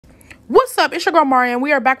What's up? It's your girl Maria, and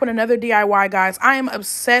we are back with another DIY, guys. I am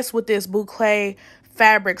obsessed with this boucle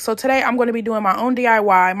fabric. So today I'm going to be doing my own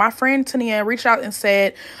DIY. My friend Tania reached out and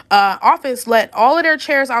said office let all of their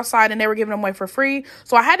chairs outside and they were giving them away for free.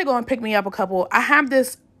 So I had to go and pick me up a couple. I have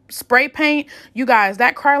this spray paint. You guys,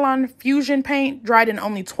 that Krylon Fusion paint dried in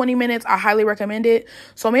only 20 minutes. I highly recommend it.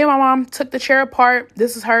 So me and my mom took the chair apart.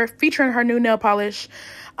 This is her featuring her new nail polish.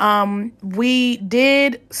 We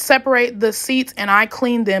did separate the seats and I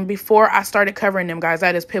cleaned them before I started covering them, guys.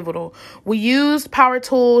 That is pivotal. We used power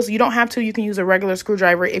tools. You don't have to. You can use a regular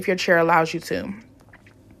screwdriver if your chair allows you to.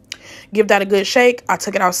 Give that a good shake. I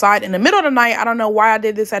took it outside in the middle of the night. I don't know why I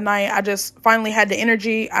did this at night. I just finally had the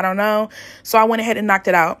energy. I don't know. So I went ahead and knocked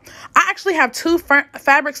it out. I actually have two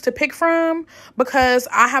fabrics to pick from because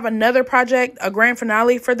I have another project, a grand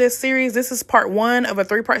finale for this series. This is part one of a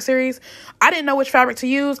 3-part series. I didn't know which fabric to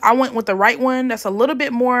use. I went with the right one. That's a little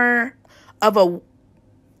bit more of a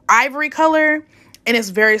ivory color and it's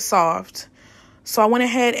very soft. So I went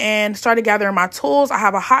ahead and started gathering my tools. I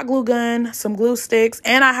have a hot glue gun, some glue sticks,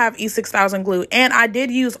 and I have E6000 glue. And I did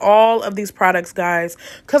use all of these products, guys,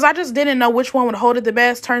 because I just didn't know which one would hold it the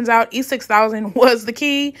best. Turns out E6000 was the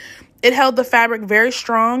key. It held the fabric very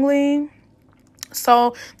strongly.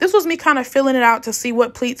 So this was me kind of filling it out to see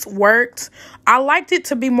what pleats worked. I liked it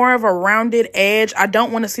to be more of a rounded edge. I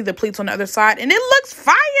don't want to see the pleats on the other side. And it looks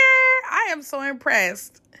fire. I am so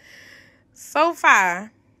impressed. So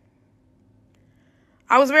fire.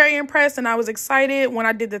 I was very impressed and I was excited when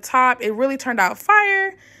I did the top. It really turned out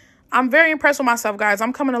fire. I'm very impressed with myself, guys.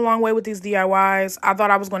 I'm coming a long way with these DIYs. I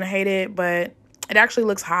thought I was going to hate it, but it actually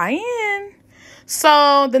looks high-end.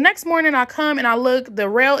 So the next morning I come and I look, the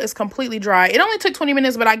rail is completely dry. It only took 20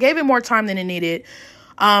 minutes, but I gave it more time than it needed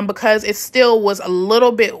because it still was a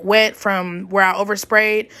little bit wet from where I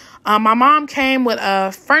oversprayed. My mom came with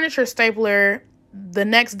a furniture stapler the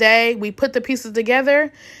next day. We put the pieces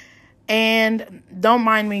together. And don't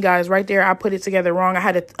mind me, guys, right there, I put it together wrong. I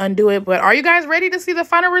had to undo it. But are you guys ready to see the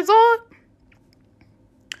final result?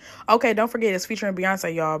 Okay, don't forget, it's featuring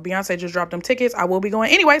Beyonce, y'all. Beyonce just dropped them tickets. I will be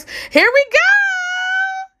going. Anyways, here we go.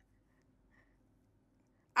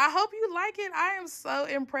 I hope you like it. I am so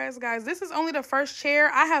impressed, guys. This is only the first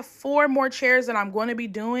chair. I have 4 more chairs that I'm going to be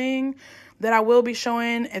doing that I will be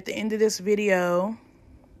showing at the end of this video.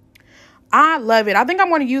 I love it. I think I'm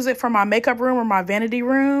going to use it for my makeup room or my vanity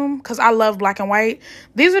room because I love black and white.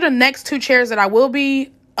 These are the next 2 chairs that I will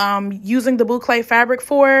be using the boucle fabric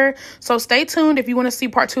for. So stay tuned if you want to see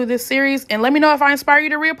part 2 of this series. And let me know if I inspire you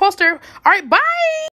to reupholster. All right, bye.